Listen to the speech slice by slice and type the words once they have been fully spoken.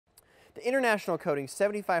The International Coating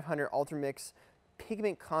 7500 Ultramix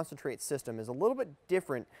pigment concentrate system is a little bit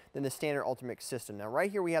different than the standard Ultramix system. Now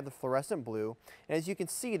right here we have the fluorescent blue, and as you can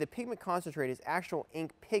see the pigment concentrate is actual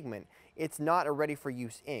ink pigment. It's not a ready for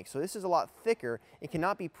use ink. So this is a lot thicker and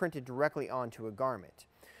cannot be printed directly onto a garment.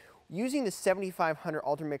 Using the 7500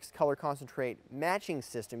 Ultramix color concentrate matching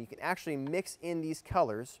system, you can actually mix in these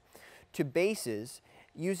colors to bases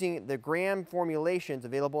using the gram formulations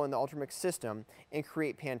available in the Ultramix system and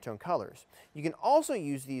create Pantone colors. You can also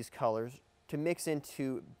use these colors to mix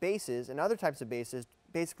into bases and other types of bases,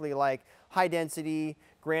 basically like high density,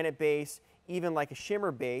 granite base, even like a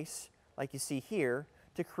shimmer base, like you see here,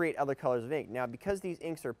 to create other colors of ink. Now, because these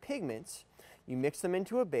inks are pigments, you mix them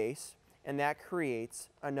into a base, and that creates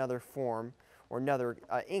another form or another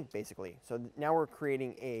ink, basically. So now we're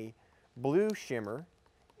creating a blue shimmer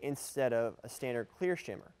instead of a standard clear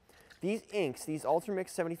shimmer. These inks, these Ultramix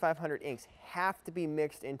 7500 inks, have to be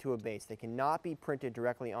mixed into a base. They cannot be printed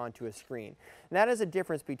directly onto a screen. And that is a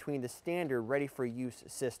difference between the standard ready-for-use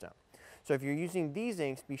system. So if you're using these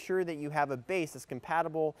inks, be sure that you have a base that's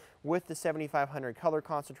compatible with the 7500 color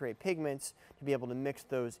concentrate pigments to be able to mix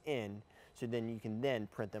those in, so then you can then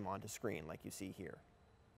print them onto screen like you see here.